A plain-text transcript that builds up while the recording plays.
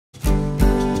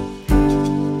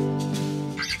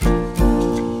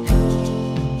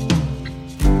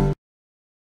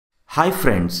Hi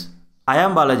friends, I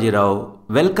am Balaji Rao.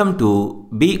 Welcome to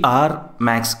BR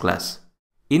Max class.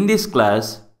 In this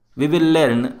class, we will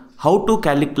learn how to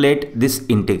calculate this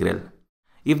integral.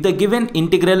 If the given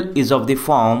integral is of the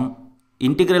form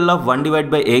integral of 1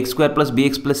 divided by ax square plus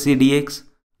bx plus c dx,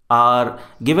 or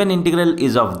given integral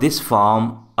is of this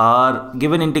form, or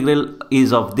given integral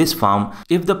is of this form,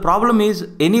 if the problem is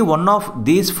any one of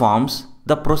these forms,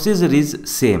 the procedure is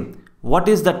same. What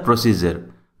is that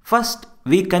procedure? First,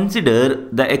 we consider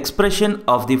the expression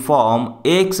of the form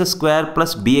ax square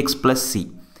plus bx plus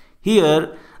c.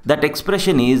 Here, that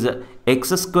expression is x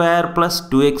square plus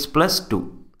 2x plus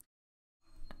 2.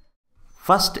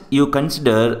 First, you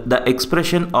consider the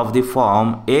expression of the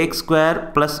form ax square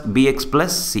plus bx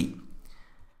plus c.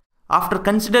 After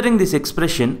considering this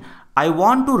expression, I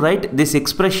want to write this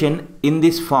expression in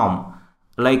this form,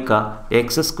 like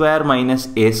x square minus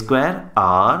a square,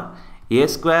 or a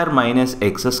square minus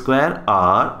x square,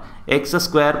 or x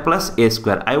square plus a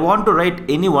square. I want to write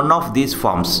any one of these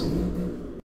forms.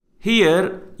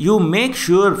 Here you make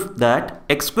sure that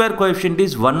x square coefficient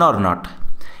is 1 or not.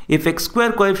 If x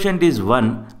square coefficient is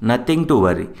 1, nothing to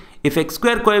worry. If x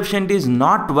square coefficient is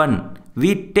not 1,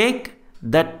 we take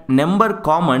that number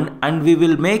common and we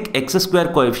will make x square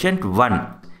coefficient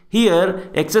 1. Here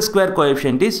x square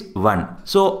coefficient is 1.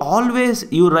 So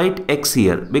always you write x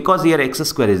here, because here x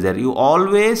square is there. You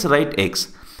always write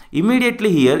x.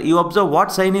 Immediately here you observe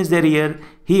what sign is there here.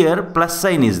 Here plus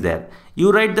sign is there.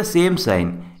 You write the same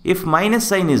sign. If minus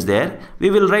sign is there, we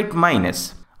will write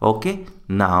minus. Okay.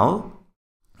 Now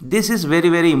this is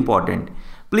very important.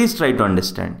 Please try to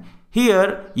understand.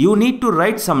 Here you need to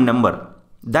write some number.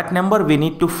 That number we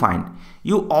need to find.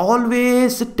 You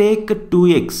always take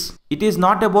 2x. It is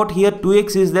not about here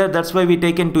 2x is there, that's why we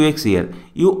taken 2x here.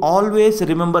 You always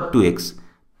remember 2x.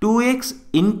 2x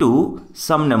into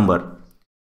some number.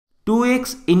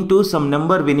 2x into some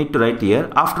number we need to write here.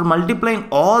 After multiplying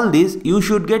all this, you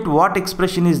should get what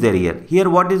expression is there here. Here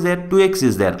what is there? 2x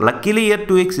is there. Luckily here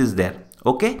 2x is there.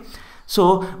 Okay.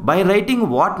 So by writing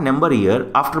what number here,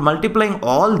 after multiplying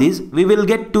all this, we will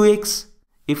get 2x.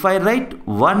 If I write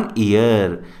 1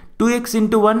 here, 2x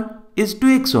into 1 is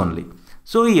 2x only.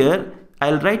 So here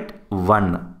I'll write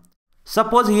 1.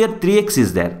 Suppose here 3x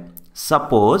is there.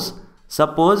 Suppose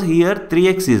here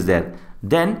 3x is there.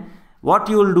 Then what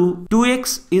you will do?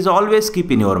 2x is always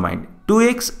keep in your mind.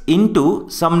 2x into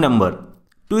some number.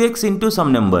 2x into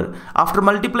some number. After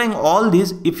multiplying all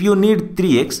this, if you need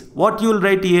 3x, what you will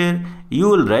write here? You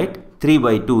will write 3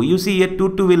 by 2. You see here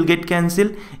 2 will get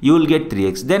cancelled. You will get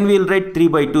 3x. Then we will write 3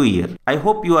 by 2 here. I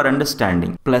hope you are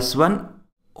understanding. Plus 1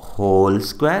 whole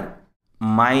square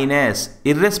minus,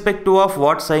 irrespective of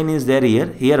what sign is there here.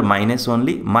 Here minus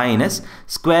only. Minus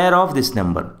square of this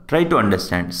number. Try to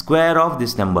understand. Square of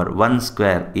this number. 1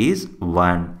 square is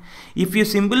 1. If you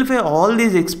simplify all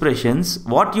these expressions,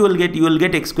 what you will get? You will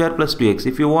get x square plus 2x.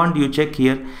 If you want, you check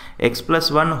here. X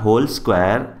plus 1 whole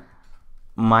square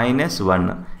minus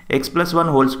 1. X plus 1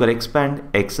 whole square, expand,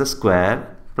 x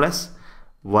square plus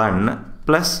 1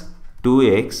 plus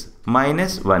 2x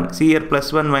minus 1. See here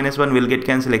plus 1 minus 1 will get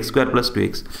cancelled, x square plus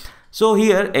 2x. So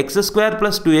here x square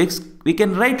plus 2x we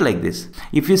can write like this.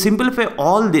 If you simplify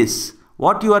all this,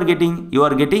 what you are getting? You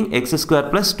are getting x square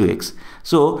plus 2x.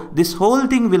 So this whole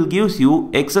thing will gives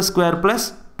you x square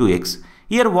plus 2x.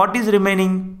 Here what is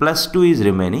remaining? Plus 2 is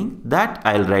remaining. That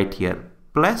I'll write here.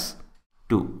 Plus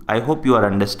 2. I hope you are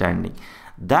understanding.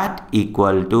 That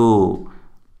equal to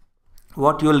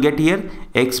what you will get here?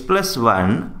 X plus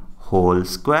 1 whole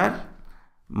square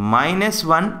minus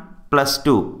 1 plus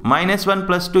 2. Minus 1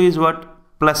 plus 2 is what?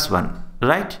 Plus 1.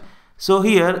 Right? So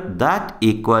here that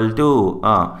equal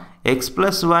to x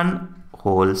plus 1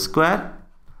 whole square.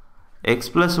 X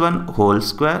plus 1 whole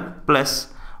square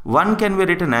plus 1 can be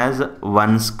written as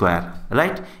 1 square.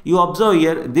 Right? You observe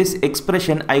here this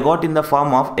expression I got in the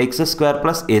form of x square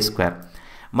plus a square.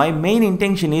 My main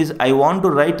intention is I want to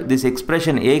write this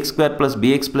expression ax square plus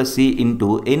bx plus c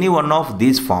into any one of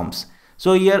these forms.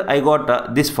 So here I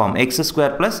got this form x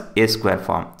square plus a square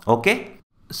form. Okay.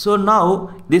 So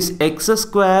now this x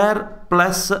square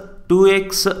plus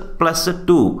 2x plus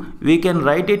 2 we can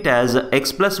write it as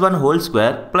x plus 1 whole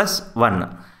square plus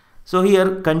 1. So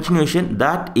here continuation,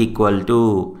 that equal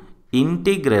to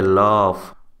integral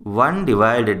of 1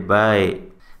 divided by,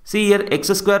 see here x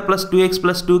square plus 2x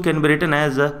plus 2 can be written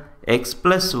as x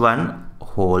plus 1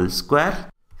 whole square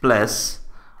plus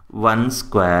 1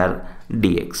 square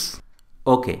dx.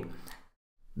 Okay.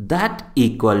 That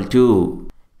equal to,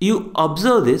 you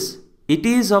observe this, it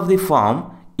is of the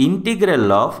form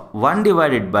integral of 1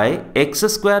 divided by x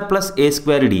square plus a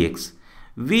square dx.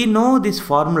 We know this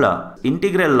formula,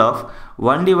 integral of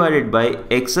 1 divided by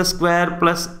x square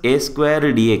plus a square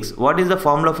dx. What is the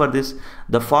formula for this?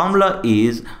 The formula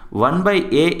is 1 by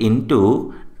a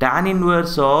into tan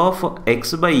inverse of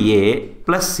x by a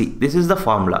plus c. This is the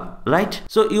formula, right?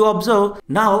 So you observe,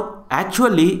 now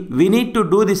actually we need to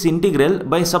do this integral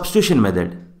by substitution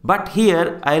method. But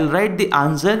here I'll write the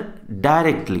answer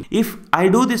directly. If I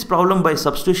do this problem by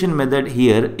substitution method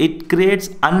here, it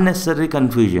creates unnecessary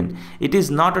confusion. It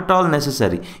is not at all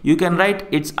necessary. You can write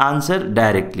its answer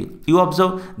directly. You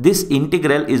observe, this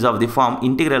integral is of the form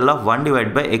integral of 1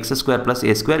 divided by x square plus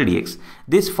a square dx.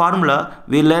 This formula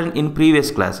we learned in previous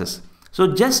classes.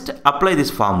 So just apply this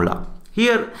formula.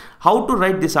 Here, how to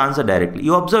write this answer directly?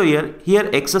 You observe here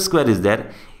x square is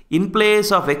there. In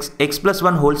place of x plus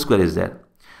 1 whole square is there.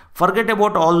 Forget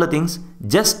about all the things,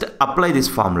 just apply this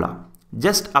formula.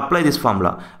 Just apply this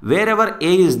formula. Wherever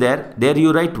a is there, there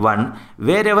you write 1.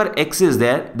 Wherever x is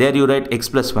there, there you write x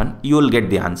plus 1. You will get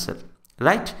the answer.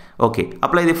 Right? Okay.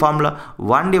 Apply the formula.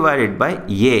 1 divided by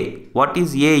a. What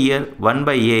is a here? 1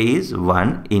 by a is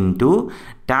 1 into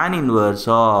tan inverse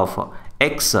of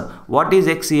x. What is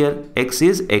x here? X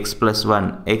is x plus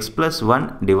 1. X plus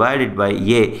 1 divided by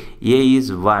a. A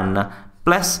is 1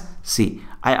 plus c.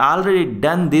 I already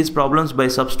done these problems by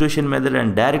substitution method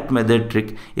and direct method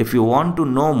trick. If you want to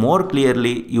know more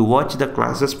clearly, you watch the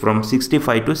classes from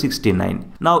 65 to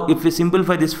 69. Now if we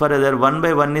simplify this further, 1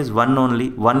 by 1 is 1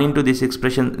 only. 1 into this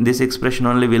expression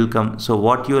only will come. So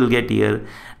what you will get here?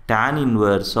 Tan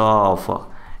inverse of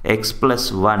x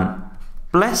plus 1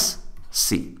 plus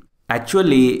c.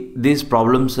 Actually, these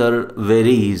problems are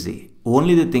very easy.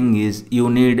 Only the thing is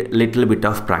you need little bit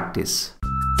of practice.